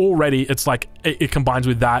 So already it's like, it combines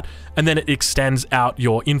with that, and then it extends out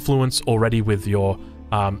your influence already with your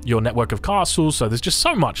network of castles. So there's just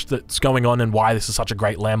so much that's going on and why this is such a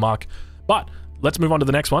great landmark. But let's move on to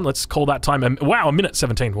the next one. Let's call that time. Wow, a minute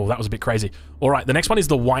 17. Well, that was a bit crazy. All right, the next one is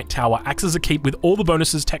the White Tower. Acts as a keep with all the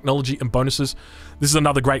bonuses, technology, and bonuses. This is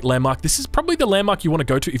another great landmark. This is probably the landmark you want to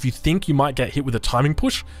go to if you think you might get hit with a timing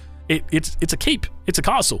push. It's a keep. It's a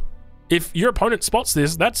castle. If your opponent spots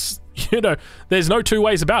this, that's, you know, there's no two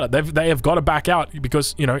ways about it. They have got to back out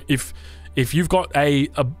because, you know, if you've got a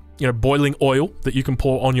you know, boiling oil that you can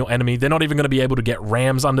pour on your enemy, they're not even going to be able to get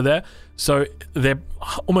rams under there. So they're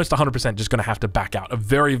almost 100% just going to have to back out. A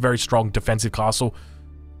very, very strong defensive castle.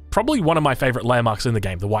 Probably one of my favorite landmarks in the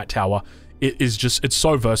game, the White Tower. It's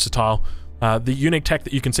so versatile. The unique tech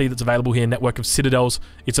that you can see that's available here, network of citadels,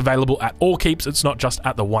 it's available at all keeps. It's not just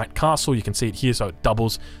at the White Castle. You can see it here, so it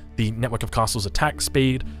doubles the network of castles attack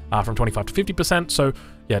speed from 25 to 50%. So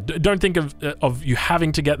yeah, don't think of you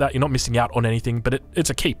having to get that. You're not missing out on anything, but it's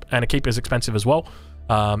a keep, and a keep is expensive as well,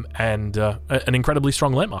 and an incredibly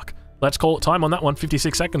strong landmark. Let's call it time on that one.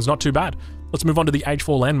 56 seconds, not too bad. Let's move on to the Age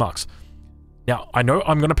 4 landmarks. Now, I know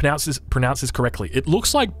I'm going to pronounce this correctly. It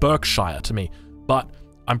looks like Berkshire to me, but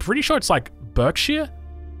I'm pretty sure it's like Berkshire.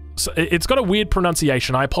 So it's got a weird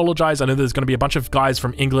pronunciation. I apologize. I know there's going to be a bunch of guys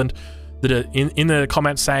from England that are in the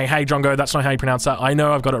comments saying, hey, Drongo, that's not how you pronounce that. I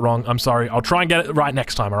know I've got it wrong. I'm sorry. I'll try and get it right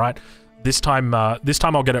next time, all right? This time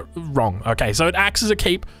I'll get it wrong. Okay, so it acts as a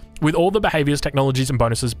keep with all the behaviors, technologies, and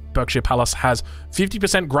bonuses. Berkshire Palace has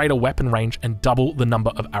 50% greater weapon range and double the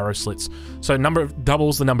number of arrow slits. So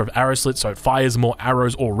doubles the number of arrow slits, so it fires more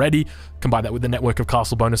arrows already. Combine that with the network of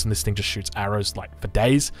castle bonus, and this thing just shoots arrows like for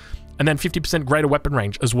days. And then 50% greater weapon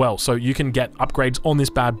range as well. So you can get upgrades on this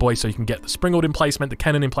bad boy. So you can get the springald emplacement, the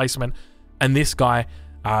cannon emplacement, and this guy,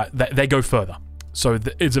 they go further. So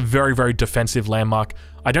it's a very, very defensive landmark.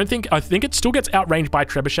 I think it still gets outranged by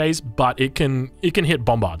trebuchets, but it can hit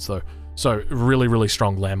bombards though. So really, really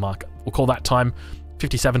strong landmark. We'll call that time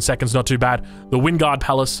 57 seconds, not too bad. The Wingard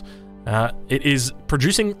Palace, it is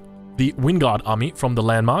producing the Wingard army from the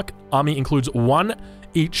landmark. Army includes one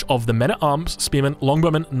each of the men-at-arms, spearmen,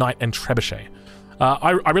 longbowmen, knight, and trebuchet.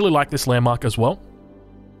 I really like this landmark as well.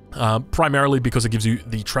 Primarily because it gives you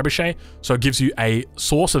the trebuchet, so it gives you a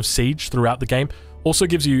source of siege throughout the game. Also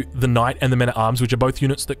gives you the knight and the men-at-arms, which are both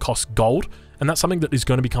units that cost gold, and that's something that is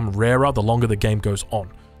going to become rarer the longer the game goes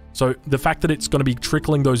on. So the fact that it's going to be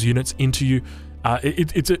trickling those units into you,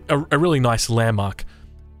 it's a really nice landmark,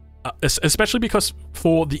 especially because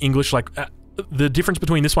for the English, like the difference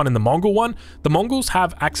between this one and the Mongol one, the Mongols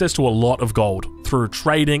have access to a lot of gold through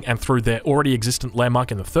trading and through their already existent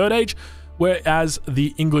landmark in the Third Age, whereas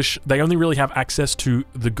the English, they only really have access to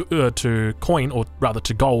the to coin, or rather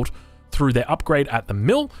to gold, through their upgrade at the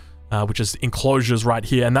mill, which is enclosures right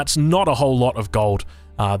here, and that's not a whole lot of gold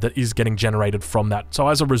that is getting generated from that. So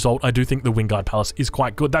as a result, I do think the Wingard Palace is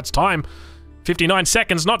quite good. That's time. 59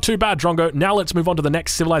 seconds, not too bad, Drongo. Now let's move on to the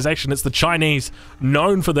next civilization. It's the Chinese,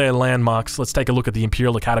 known for their landmarks. Let's take a look at the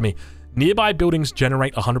Imperial Academy. Nearby buildings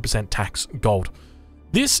generate 100% tax gold.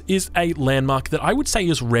 This is a landmark that I would say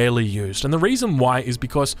is rarely used, and the reason why is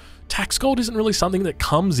because tax gold isn't really something that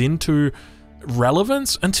comes into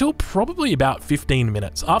relevance until probably about 15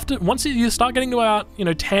 minutes. Once you start getting to about,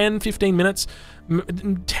 10, 15 minutes,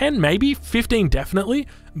 10 maybe, 15 definitely,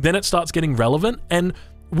 then it starts getting relevant. And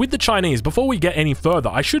with the Chinese, before we get any further,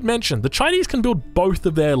 I should mention the Chinese can build both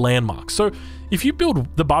of their landmarks. So if you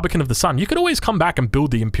build the Barbican of the Sun, you could always come back and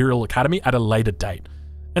build the Imperial Academy at a later date.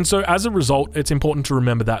 And so as a result, it's important to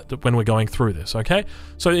remember that when we're going through this, okay?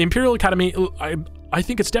 So the Imperial Academy, I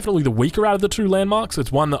think it's definitely the weaker out of the two landmarks.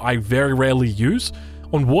 It's one that I very rarely use.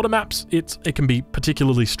 On water maps, it can be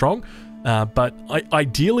particularly strong, but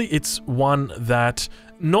ideally it's one that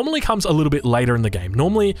normally comes a little bit later in the game.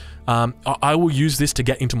 Normally, I will use this to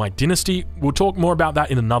get into my dynasty. We'll talk more about that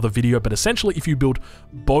in another video, but essentially if you build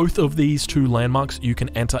both of these two landmarks, you can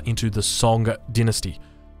enter into the Song dynasty.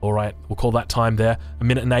 All right, we'll call that time there. 1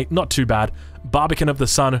 minute and 8, not too bad. Barbican of the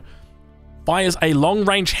Sun fires a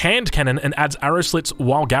long-range hand cannon and adds arrow slits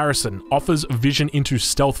while garrison. Offers vision into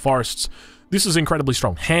stealth forests. This is incredibly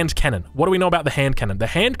strong. Hand cannon. What do we know about the hand cannon? The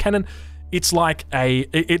hand cannon, it's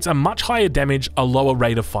a much higher damage, a lower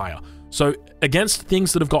rate of fire. So against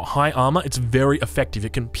things that have got high armor, it's very effective.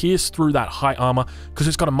 It can pierce through that high armor because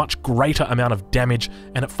it's got a much greater amount of damage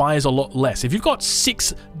and it fires a lot less. If you've got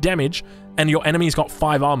 6 damage and your enemy's got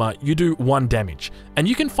 5 armor, you do 1 damage. And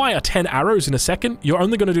you can fire 10 arrows in a second, you're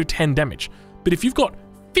only going to do 10 damage. But if you've got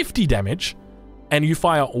 50 damage and you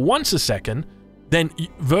fire once a second, then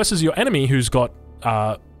versus your enemy who's got,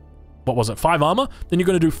 5 armor, then you're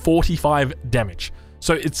going to do 45 damage.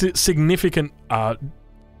 So it's a significant,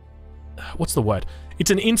 what's the word? It's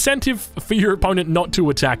an incentive for your opponent not to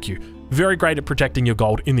attack you. Very great at protecting your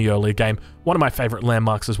gold in the early game. One of my favorite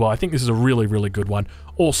landmarks as well. I think this is a really, really good one.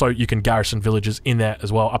 Also, you can garrison villages in there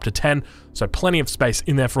as well, up to 10. So plenty of space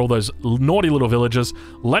in there for all those naughty little villages.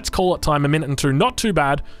 Let's call it time. 1 minute and 2, not too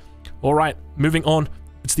bad. All right, moving on.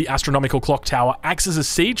 It's the Astronomical Clock Tower. Acts as a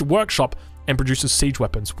siege workshop and produces siege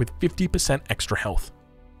weapons with 50% extra health.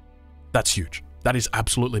 That's huge. That is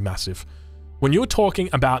absolutely massive. When you're talking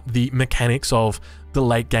about the mechanics of the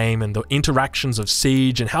late game and the interactions of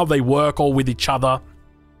siege and how they work all with each other,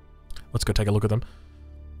 let's go take a look at them.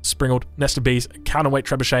 Springald, Nested Bees, Counterweight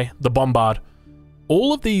Trebuchet, the Bombard.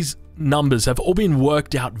 All of these numbers have all been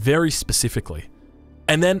worked out very specifically.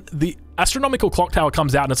 And then the Astronomical Clock Tower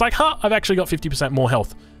comes out and it's like, I've actually got 50% more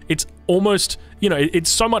health. It's almost, it's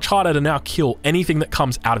so much harder to now kill anything that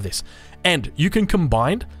comes out of this. And you can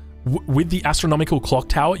combine with the Astronomical Clock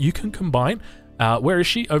Tower, you can combine, where is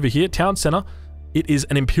she? Over here, Town Center. It is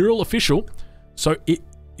an Imperial official. So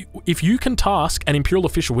if you can task an Imperial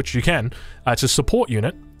official, which you can, it's a support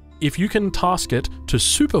unit, if you can task it to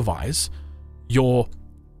supervise your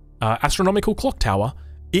Astronomical Clock Tower,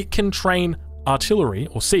 it can train artillery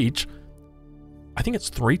or siege. I think it's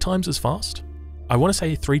 3 times as fast. I want to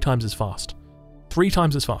say 3 times as fast. 3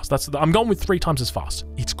 times as fast. I'm going with 3 times as fast.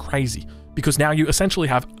 It's crazy because now you essentially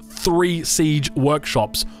have 3 siege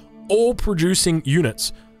workshops all producing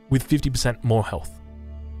units with 50% more health.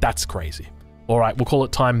 That's crazy. All right, we'll call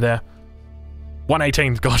it time there.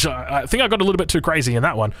 118. Gosh, I think I got a little bit too crazy in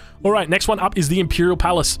that one. All right, next one up is the Imperial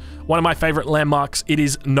Palace. One of my favorite landmarks. It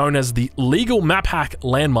is known as the Legal Map Hack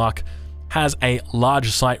landmark. Has a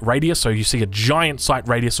large sight radius, so you see a giant sight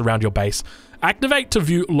radius around your base. Activate to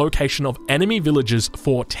view location of enemy villages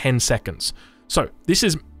for 10 seconds. So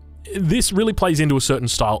this really plays into a certain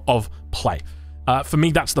style of play. For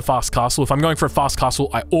me, that's the fast castle. If I'm going for a fast castle,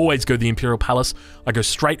 I always go the Imperial Palace. I go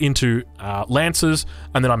straight into Lancers,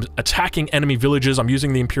 and then I'm attacking enemy villages. I'm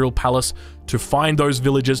using the Imperial Palace to find those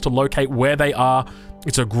villages, to locate where they are.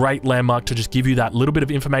 It's a great landmark to just give you that little bit of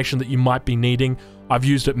information that you might be needing. I've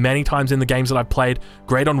used it many times in the games that I've played.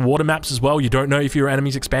 Great on water maps as well. You don't know if your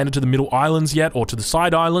enemy's expanded to the middle islands yet or to the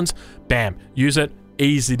side islands. Bam, use it.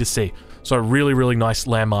 Easy to see. So really, really nice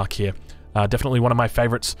landmark here. Definitely one of my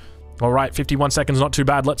favorites. All right, 51 seconds, not too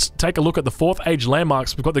bad. Let's take a look at the 4th Age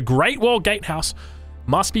landmarks. We've got the Great Wall Gatehouse.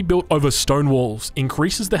 Must be built over stone walls.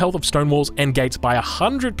 Increases the health of stone walls and gates by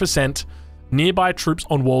 100%. Nearby troops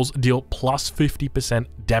on walls deal plus 50%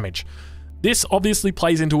 damage. This obviously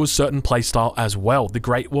plays into a certain playstyle as well, the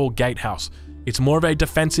Great Wall Gatehouse. It's more of a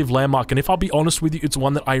defensive landmark, and if I'll be honest with you, it's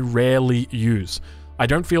one that I rarely use. I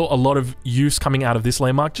don't feel a lot of use coming out of this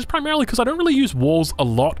landmark, just primarily because I don't really use walls a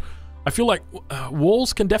lot. I feel like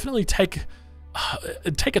walls can definitely take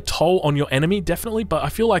a toll on your enemy, definitely, but I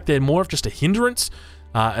feel like they're more of just a hindrance,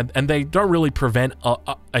 and they don't really prevent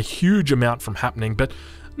a huge amount from happening. But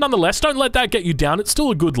nonetheless, don't let that get you down. It's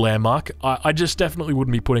still a good landmark. I just definitely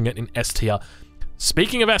wouldn't be putting it in S tier.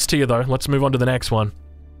 Speaking of S tier, though, let's move on to the next one.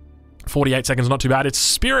 48 seconds, not too bad. It's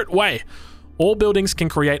Spirit Way. All buildings can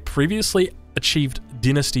create previously achieved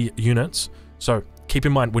dynasty units. So keep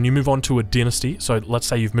in mind, when you move on to a dynasty, so let's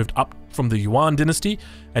say you've moved up from the Yuan dynasty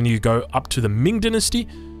and you go up to the Ming dynasty,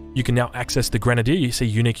 you can now access the Grenadier. You see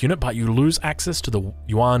unique unit, but you lose access to the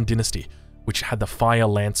Yuan dynasty, which had the Fire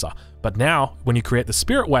Lancer. But now, when you create the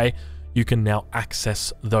Spirit Way, you can now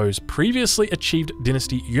access those previously achieved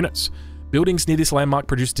dynasty units. Buildings near this landmark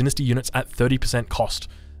produce dynasty units at 30% cost.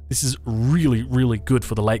 This is really, really good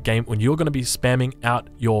for the late game when you're going to be spamming out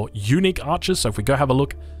your unique archers. So if we go have a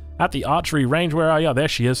look at the archery range, where are you? There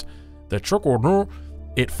she is. The Trucornu.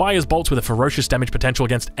 It fires bolts with a ferocious damage potential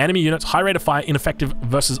against enemy units, high rate of fire, ineffective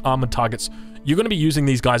versus armored targets. You're going to be using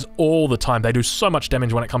these guys all the time. They do so much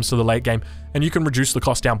damage when it comes to the late game, and you can reduce the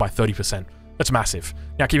cost down by 30%. That's massive.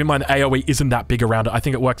 Now, keep in mind, the AoE isn't that big around it. I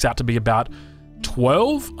think it works out to be about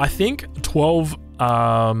 12, I think. 12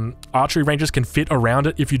 archery ranges can fit around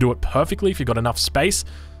it if you do it perfectly, if you've got enough space.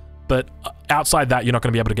 But outside that, you're not going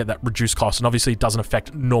to be able to get that reduced cost, and obviously it doesn't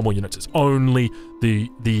affect normal units. It's only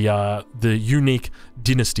the unique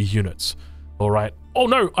dynasty units. All right. Oh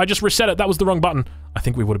no, I just reset it. That was the wrong button. I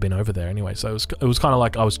think we would have been over there anyway, so it was kind of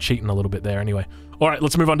like I was cheating a little bit there anyway. All right,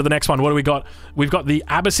 let's move on to the next one. What do we got? We've got the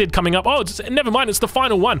Abbasid coming up. Oh, never mind, it's the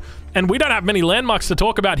final one. And we don't have many landmarks to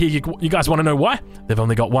talk about here. You guys want to know why? They've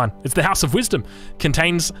only got one. It's the House of Wisdom.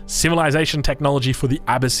 Contains civilization technology for the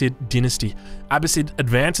Abbasid Dynasty. Abbasid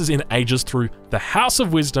advances in ages through the House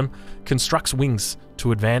of Wisdom, constructs wings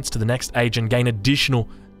to advance to the next age and gain additional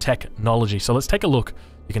technology. So let's take a look.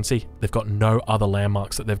 You can see they've got no other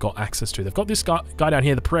landmarks that they've got access to. They've got this guy down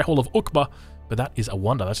here, the Prayer Hall of Uqba, but that is a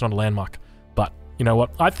wonder. That's not a landmark. But you know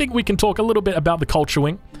what? I think we can talk a little bit about the culture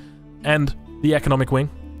wing and the economic wing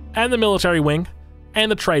and the military wing and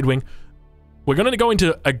the trade wing. We're going to go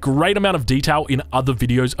into a great amount of detail in other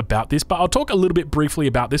videos about this, but I'll talk a little bit briefly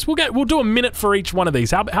about this. We'll do a minute for each one of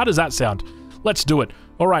these. How does that sound? Let's do it.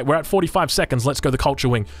 All right, we're at 45 seconds. Let's go the culture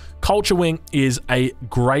wing. Culture wing is a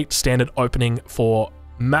great standard opening for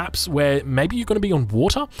maps where maybe you're going to be on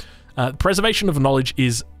water. Preservation of knowledge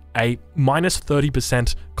is a minus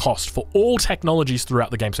 30% cost for all technologies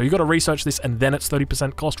throughout the game. So you've got to research this and then it's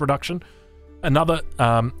 30% cost reduction. Another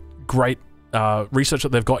great research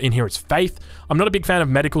that they've got in here is faith. I'm not a big fan of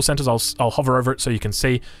medical centers. I'll hover over it so you can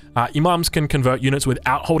see. Imams can convert units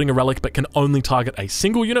without holding a relic, but can only target a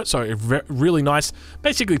single unit. So really nice.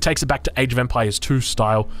 Basically takes it back to Age of Empires 2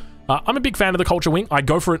 style. I'm a big fan of the culture wing. I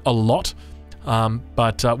go for it a lot.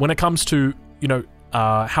 But when it comes to, you know,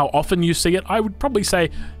 how often you see it, I would probably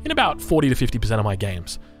say in about 40 to 50% of my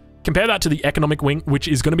games. Compare that to the economic wing, which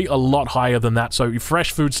is going to be a lot higher than that. So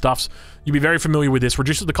fresh foodstuffs, you'll be very familiar with this.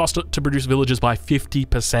 Reduces the cost to produce villages by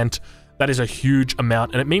 50%. That is a huge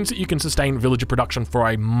amount, and it means that you can sustain villager production for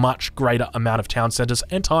a much greater amount of town centers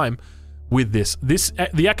and time with this.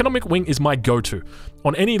 The economic wing is my go-to.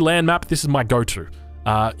 On any land map, this is my go-to.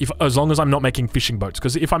 As long as I'm not making fishing boats,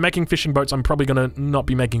 because if I'm making fishing boats, I'm probably going to not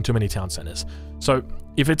be making too many town centers. So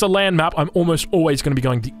if it's a land map, I'm almost always going to be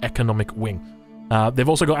going the economic wing. They've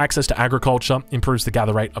also got access to agriculture, improves the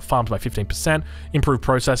gather rate of farms by 15%, improved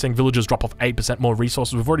processing, villagers drop off 8% more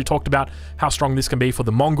resources. We've already talked about how strong this can be for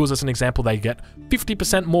the Mongols as an example. They get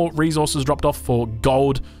 50% more resources dropped off for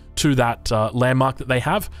gold to that landmark that they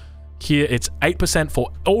have. Here it's 8%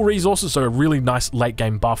 for all resources, so a really nice late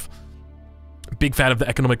game buff. Big fan of the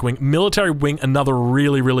economic wing. Military wing, another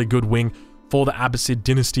really, really good wing for the Abbasid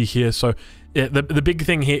Dynasty here. So the big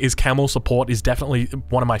thing here is camel support is definitely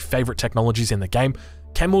one of my favorite technologies in the game.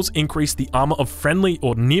 Camels increase the armor of friendly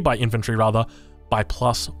or nearby infantry rather by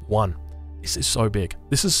 +1. This is so big.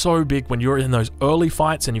 This is so big when you're in those early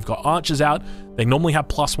fights and you've got archers out. They normally have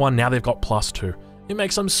 +1, now they've got +2. It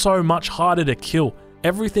makes them so much harder to kill.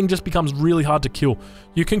 Everything just becomes really hard to kill.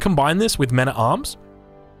 You can combine this with men-at-arms,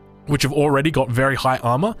 which have already got very high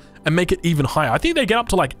armor, and make it even higher. I think they get up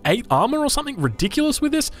to like 8 armor or something ridiculous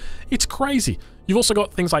with this. It's crazy. You've also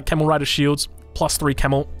got things like Camel Rider shields, +3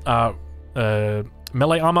 camel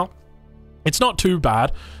melee armor. It's not too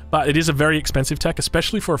bad, but it is a very expensive tech,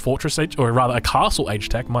 especially for a fortress age, or rather a castle age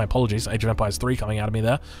tech. My apologies, Age of Empires 3 coming out of me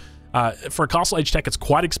there. For a Castle Age tech, it's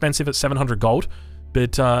quite expensive at 700 gold,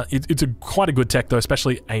 but it's quite a good tech though,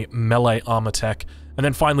 especially a melee armor tech. And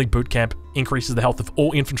then finally, Boot Camp increases the health of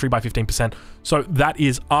all infantry by 15%. So that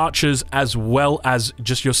is archers as well as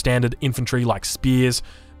just your standard infantry like spears,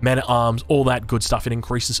 men-at-arms, all that good stuff. It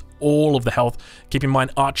increases all of the health. Keep in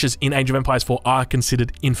mind, archers in Age of Empires 4 are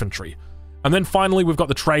considered infantry. And then finally, we've got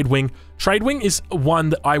the Trade Wing. Trade Wing is one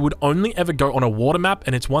that I would only ever go on a water map,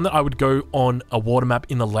 and it's one that I would go on a water map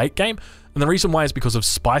in the late game. And the reason why is because of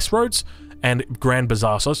Spice Roads and Grand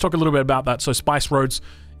Bazaar. So let's talk a little bit about that. So Spice Roads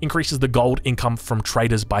increases the gold income from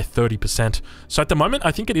traders by 30%. So at the moment,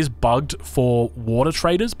 I think it is bugged for water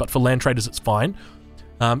traders, but for land traders, it's fine.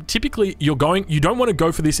 Typically, you don't want to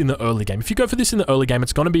go for this in the early game. If you go for this in the early game,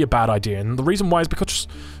 it's going to be a bad idea. And the reason why is because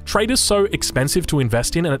trade is so expensive to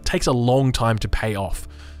invest in and it takes a long time to pay off.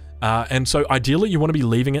 And so ideally, you want to be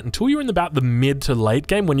leaving it until you're in about the mid to late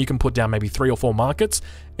game when you can put down maybe 3 or 4 markets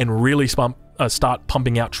and really start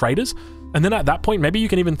pumping out traders. And then at that point, maybe you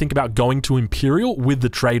can even think about going to Imperial with the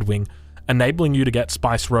Trade Wing, enabling you to get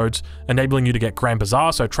Spice Roads, enabling you to get Grand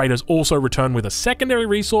Bazaar. So traders also return with a secondary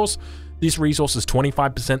resource. This resource is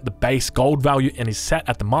 25% the base gold value and is set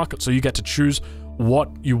at the market, so you get to choose what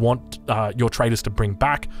you want your traders to bring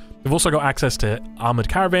back. They've also got access to armored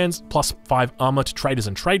caravans, plus 5 armor to traders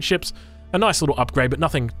and trade ships. A nice little upgrade, but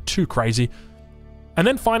nothing too crazy. And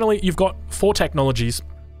then finally, you've got 4 technologies,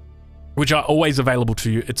 which are always available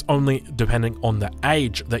to you. It's only depending on the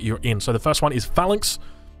age that you're in. So the first one is Phalanx,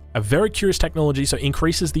 a very curious technology, so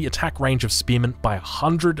increases the attack range of spearmen by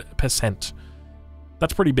 100%.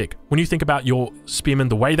 That's pretty big. When you think about your spearmen,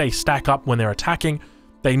 the way they stack up when they're attacking,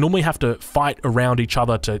 they normally have to fight around each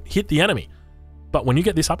other to hit the enemy. But when you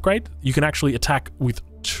get this upgrade, you can actually attack with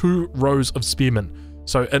 2 rows of spearmen.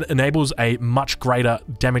 So it enables a much greater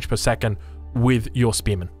damage per second with your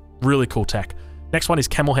spearmen. Really cool tech. Next one is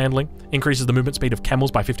Camel Handling. Increases the movement speed of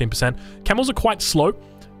camels by 15%. Camels are quite slow,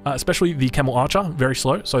 especially the Camel Archer, very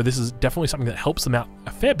slow. So this is definitely something that helps them out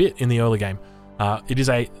a fair bit in the early game. It is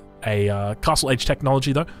a Castle Age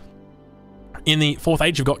technology though. In the 4th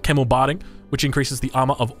Age, you've got Camel Barding, which increases the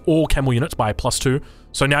armor of all camel units by +2.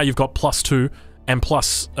 So now you've got +2 and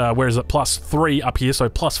plus, where is it, +3 up here. So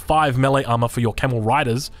 +5 melee armor for your camel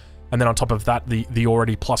riders. And then on top of that, the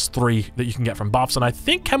already +3 that you can get from buffs. And I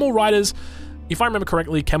think camel riders, if I remember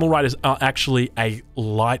correctly, camel riders are actually a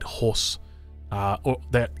light horse, or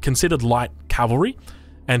they're considered light cavalry.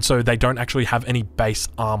 And so they don't actually have any base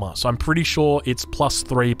armor. So I'm pretty sure it's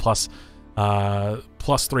 +3 plus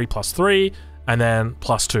 +3 +3 and then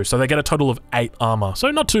 +2. So they get a total of 8 armor. So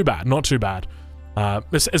not too bad, not too bad.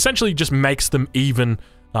 This essentially just makes them even.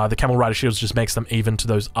 The Camel Rider shields just makes them even to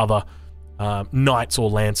those other knights or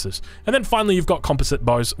lancers. And then finally, you've got composite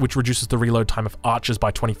bows, which reduces the reload time of archers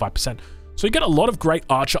by 25%. So you get a lot of great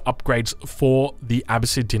archer upgrades for the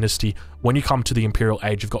Abbasid Dynasty when you come to the Imperial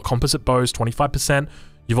Age. You've got composite bows, 25%.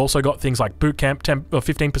 You've also got things like boot camp,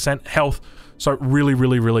 15% health. So really,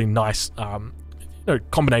 really, really nice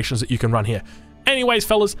combinations that you can run here. Anyways,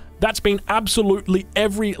 fellas, that's been absolutely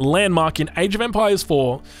every landmark in Age of Empires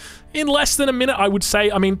 4 in less than a minute, I would say.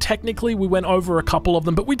 I mean, technically, we went over a couple of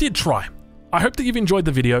them, but we did try. I hope that you've enjoyed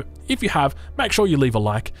the video. If you have, make sure you leave a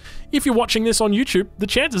like. If you're watching this on YouTube, the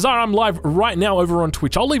chances are I'm live right now over on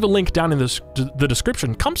Twitch. I'll leave a link down in the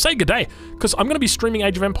description. Come say good day, because I'm going to be streaming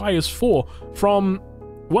Age of Empires 4 from,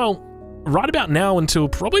 well, right about now until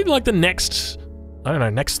probably like the next, I don't know,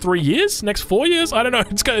 next 3 years, next 4 years. I don't know.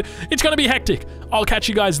 It's going to be hectic. I'll catch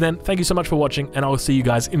you guys then. Thank you so much for watching, and I'll see you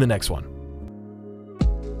guys in the next one.